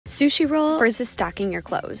Sushi roll versus stacking your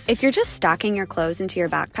clothes. If you're just stacking your clothes into your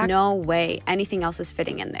backpack, no way anything else is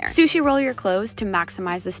fitting in there. Sushi roll your clothes to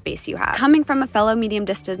maximize the space you have. Coming from a fellow medium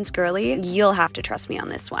distance girly, you'll have to trust me on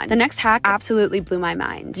this one. The next hack absolutely blew my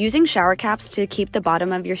mind. Using shower caps to keep the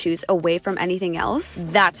bottom of your shoes away from anything else,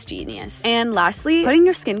 that's genius. And lastly, putting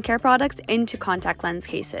your skincare products into contact lens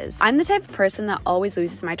cases. I'm the type of person that always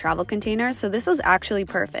loses my travel containers, so this was actually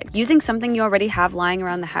perfect. Using something you already have lying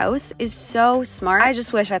around the house is so smart. I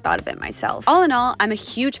just wish I thought of it myself. All in all, I'm a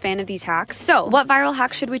huge fan of these hacks. So what viral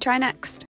hacks should we try next?